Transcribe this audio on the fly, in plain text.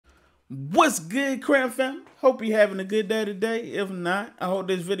What's good, Cram Fam? Hope you're having a good day today. If not, I hope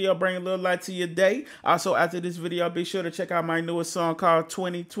this video bring a little light to your day. Also, after this video, be sure to check out my newest song called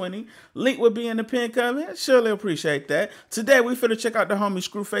 2020. Link will be in the pinned comment. Surely appreciate that. Today, we finna check out the homie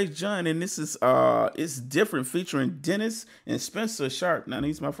Screwface John, and this is it's different, featuring Denace and Spencer Sharp. Now,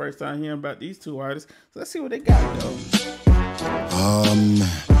 this is my first time hearing about these two artists, so let's see what they got, though.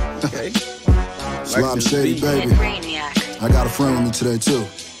 Okay. Slime Shady, baby. I got a friend with me today, too.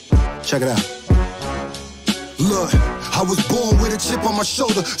 Check it out. Look, I was born with a chip on my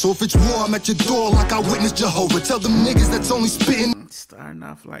shoulder, so if it's war, I'm at your door like I witnessed Jehovah. Tell them niggas that's only spitting. Starting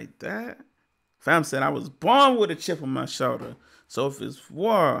off like that. Fam said I was born with a chip on my shoulder, so if it's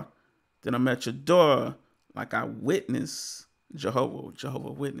war, then I'm at your door like I witnessed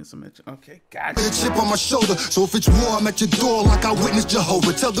Jehovah Witness. I'm at you. Okay, gotcha. A chip on my shoulder, so if it's war, I'm at your door like I witnessed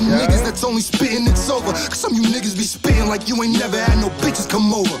Jehovah. Tell them niggas that's only spitting it's over, cause some you niggas be spitting like you ain't never had no bitches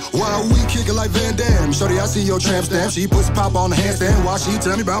come over. While we kickin' like Van Damme, shorty I see your tramp stamp. She puts pop on the handstand while she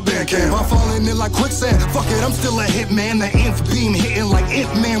tell me about Bandcamp. I'm falling in like quicksand, fuck it, I'm still a hitman. The nth beam hitting like Ant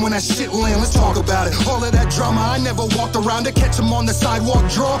Man when that shit land. Let's talk about it. All of that drama, I never walked around to catch him on the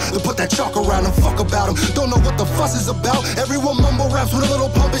sidewalk draw. To put that chalk around him, fuck about him. Don't know what the fuss is about. Everyone mumble raps with a little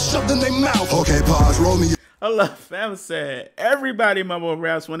pump is shoved in their mouth. Okay, pause, roll me. I love Fam said everybody mumble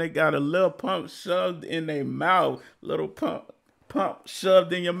raps when they got a little pump shoved in their mouth. Little pump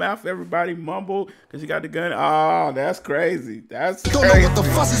shoved in your mouth. Everybody mumble because you got the gun. Oh, that's crazy. That's crazy. Don't know what the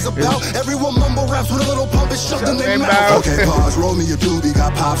fuss is about. Everyone mumble raps with a little pump is shoved in their mouth. Okay, pause, roll me a doobie.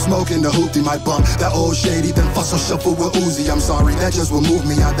 Got pop smoking, the hoopty might bump. That old shady, then fuss or shuffle with Uzi. I'm sorry, that just will move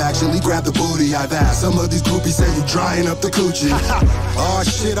me. I've actually grabbed the booty. I've asked some of these groupies say you drying up the coochie. Oh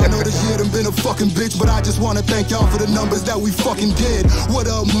shit, I know this year done been a fucking bitch, but I just wanna thank y'all for the numbers that we fucking did. What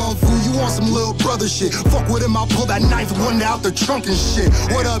up, motherfucker? You want some little brother shit? Fuck with him, I'll pull that knife one out the trunk and shit.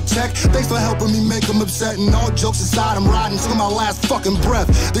 What up, Tech? Thanks for helping me make them upset. And all jokes aside, I'm riding to my last fucking breath.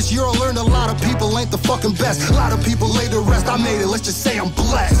 This year I learned a lot of people ain't the fucking best. A lot of people laid the rest. I made it, let's just say I'm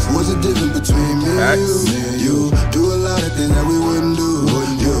blessed. What's the difference between me and you? Do a lot of things that we wouldn't do.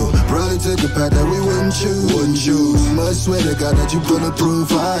 You probably take a path that we wouldn't choose. Must swear to God that you bulletproof.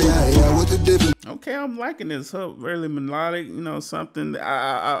 Yeah, what's the difference? Okay, I'm liking this hook, really melodic, you know, something.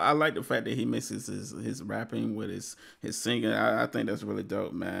 I like the fact that he mixes his rapping with his singing. I think that's really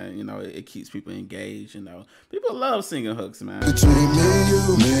dope, man. You know, it keeps people engaged, you know. People love singing hooks, man. Between me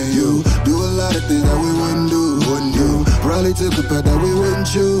and you, do a lot of things that we wouldn't do. You probably took a path that we wouldn't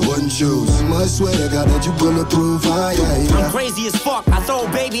choose. Must swear to God that you bulletproof. Yeah. I'm crazy as fuck. I throw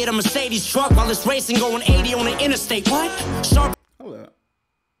a baby at a Mercedes truck while it's racing going 80 on the interstate. What? Sharp. Hold up.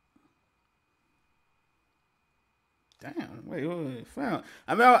 Damn, wait, found.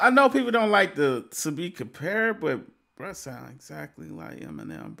 I mean, I know people don't like to be compared, but bro sound exactly like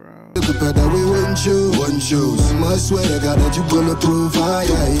EMINEM, bro. That we wouldn't choose. Must swear to God that you bulletproof.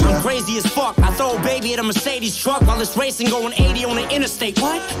 Yeah. I'm crazy as fuck. I throw a baby at a Mercedes truck while it's racing going 80 on the interstate.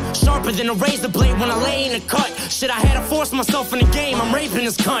 What? Sharper than a razor blade when I lay in a cut. Shit, I had to force myself in the game. I'm raping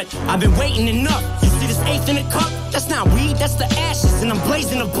this cunt. I've been waiting enough. You see this eighth in a cup? That's not weed, that's the ashes, and I'm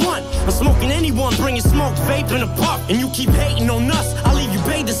blazing a blunt. I'm smoking anyone, bringing smoke, vape, and a puff. And you keep hating on us, I'll leave you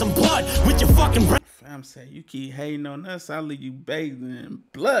bathed in some blood with your fucking brain. Fam said, you keep hating on us, I'll leave you bathed in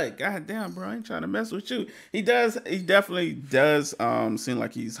blood. God damn, bro, I ain't trying to mess with you. He definitely does seem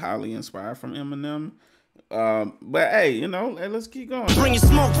like he's highly inspired from EMINEM. But hey, you know, let's keep going. Bringing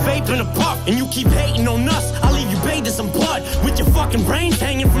smoke, vape, and a puff, and you keep hating on us. I'll leave you bathed in some blood with your fucking brains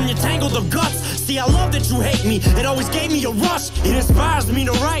hanging from your tangled of guts. See, I love that you hate me. It always gave me a rush. It inspires me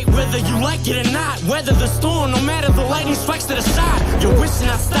to write, whether you like it or not. Weather the storm, no matter the lightning strikes to the side. You're wishing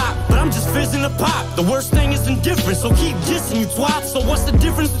I stopped, but I'm just fizzing a pop. The worst thing is indifference, so keep dissing you twat. So what's the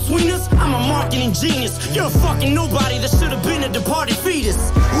difference between us? I'm a marketing genius. You're a fucking nobody that should have been a departed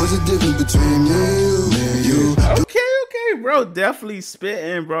fetus. What's the difference between me and you? Okay, bro, definitely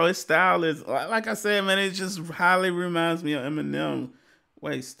spitting, bro. His style is, like I said, man, it just highly reminds me of EMINEM.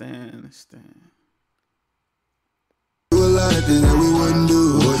 Wait, stand. Do a lot of things that we wouldn't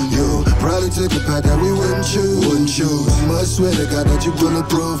do. You probably took a path that we wouldn't choose. Must swear to God that you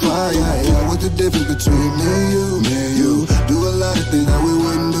bulletproof. Yeah. What's the difference between me and you? Do a lot of things that we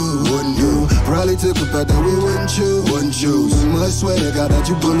wouldn't do. You probably took a path that we wouldn't choose. Must swear to God that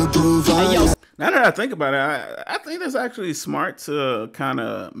you bulletproof. Now that I think about it, I think that's actually smart to kind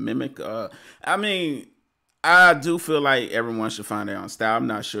of mimic. I mean, I do feel like everyone should find their own style. I'm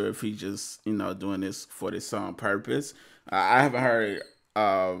not sure if he just, you know, doing this for this song purpose. I haven't heard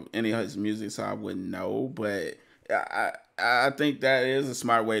any of his music, so I wouldn't know. But I think that is a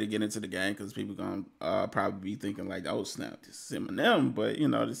smart way to get into the game because people gonna probably be thinking like, oh snap, this is Eminem, but you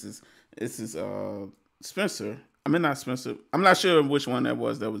know, this is Spencer. I mean, not Spencer. I'm not sure which one that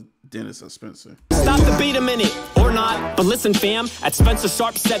was Denace or Spencer. Stop the beat a minute, or not. But listen, fam, at Spencer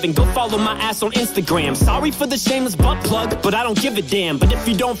Sharp 7, go follow my ass on Instagram. Sorry for the shameless butt plug, but I don't give a damn. But if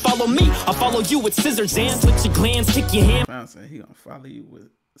you don't follow me, I'll follow you with scissors and slit your glands, kick your hand. I said he gonna follow you with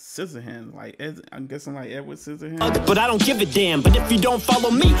scissor hands, like I'm guessing like Edward Scissorhands. But I don't give a damn. But if you don't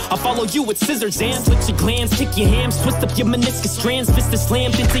follow me, I'll follow you with scissors and slit your glands, kick your hams, twist up your meniscus strands, fist is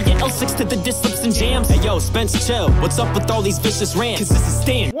slammed into your L6 to the dislips and jams. Hey yo, Spence, chill. What's up with all these vicious rants? Cause this is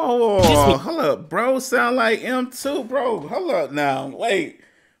stand. Whoa, hold up, bro. Sound like M2, bro. Hold up now. Wait,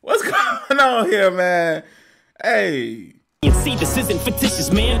 what's going on here, man? Hey. And see, this isn't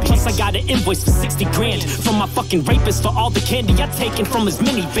fictitious, man. Plus, I got an invoice for 60 grand from my fucking rapist for all the candy I've taken from his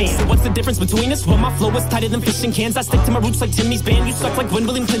minivan. So what's the difference between us? Well, my flow is tighter than fishing cans. I stick to my roots like Jimmy's band. You suck like when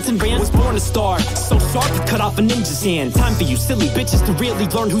William Clinton ran. Was born a star, so sharp you cut off a ninja's hand. Time for you silly bitches to really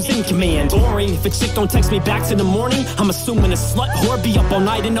learn who's in command. Boring, if a chick don't text me back to the morning, I'm assuming a slut whore be up all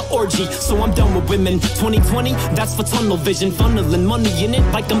night in the orgy. So I'm done with women. 2020, that's for tunnel vision. Funneling money in it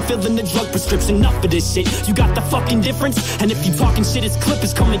like I'm filling a drug prescription. Enough of this shit, you got the fucking difference? And if you talking shit, his clip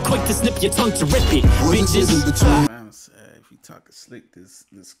is coming quick to snip your tongue to rip it. Bitches. If you talking slick, this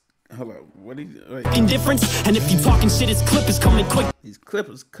hold up, what are you indifference? And if you talking shit, his clip is coming quick. These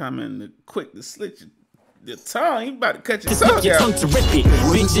clippers coming quick to slit your tongue. You about to cut your tongue to rip it.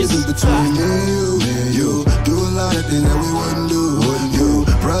 Bitches. Between me and you, do a lot of things that we wouldn't do. You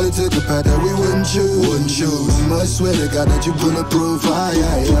probably took a path that we wouldn't choose. Must swear to God that you bulletproof.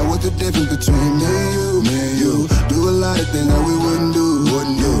 Yeah. What's the difference between me and you? Do a lot of things that we wouldn't do.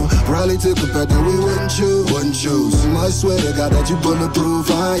 You probably took a path that we wouldn't choose. Must swear to God that you bulletproof.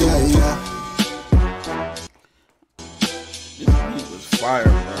 Yeah. This beat was fire,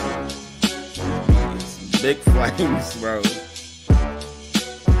 bro. It's big flames, bro.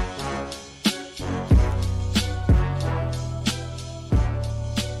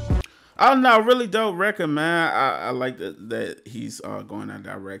 Oh no, really dope record, man. I like that he's going that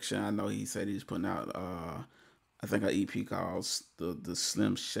direction. I know he said he's putting out I think an EP called the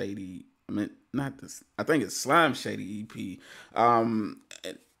Slim Shady. I mean, not this. I think it's Slime Shady EP.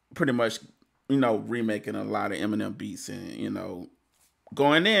 Pretty much, you know, remaking a lot of Eminem beats and you know,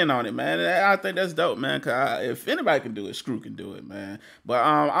 going in on it, man. I think that's dope, man. Cause if anybody can do it, Scru can do it, man. But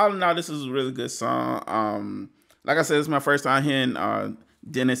all in all, this is a really good song. Like I said, it's my first time hearing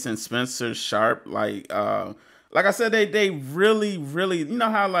Denace and Spencer Sharp. Like I said, they really, you know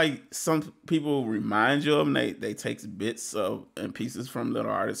how like some people remind you of them, they take bits of and pieces from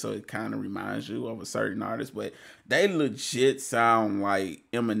little artists, so it kind of reminds you of a certain artist, but they legit sound like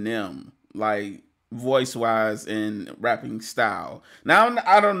Eminem, like voice-wise and rapping style. Now,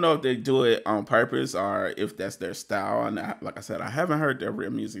 I don't know if they do it on purpose or if that's their style, and like I said, I haven't heard their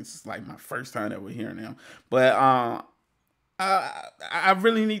real music. It's like my first time ever hearing them, but I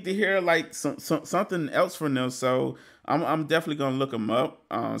really need to hear like something else from them, so I'm definitely gonna look them up,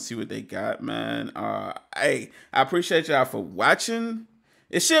 see what they got, man. Hey, I appreciate y'all for watching.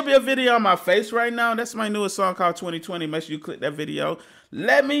 It should be a video on my face right now. That's my newest song called 2020. Make sure you click that video.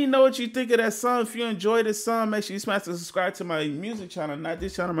 Let me know what you think of that song. If you enjoyed this song, make sure you smash the subscribe to my music channel. Not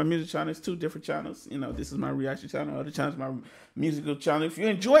this channel, my music channel. It's two different channels. You know, this is my reaction channel. Other channel is my musical channel. If you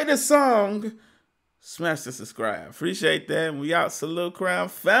enjoyed this song, smash the subscribe. Appreciate that. And we out. Salute, Crown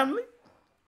family.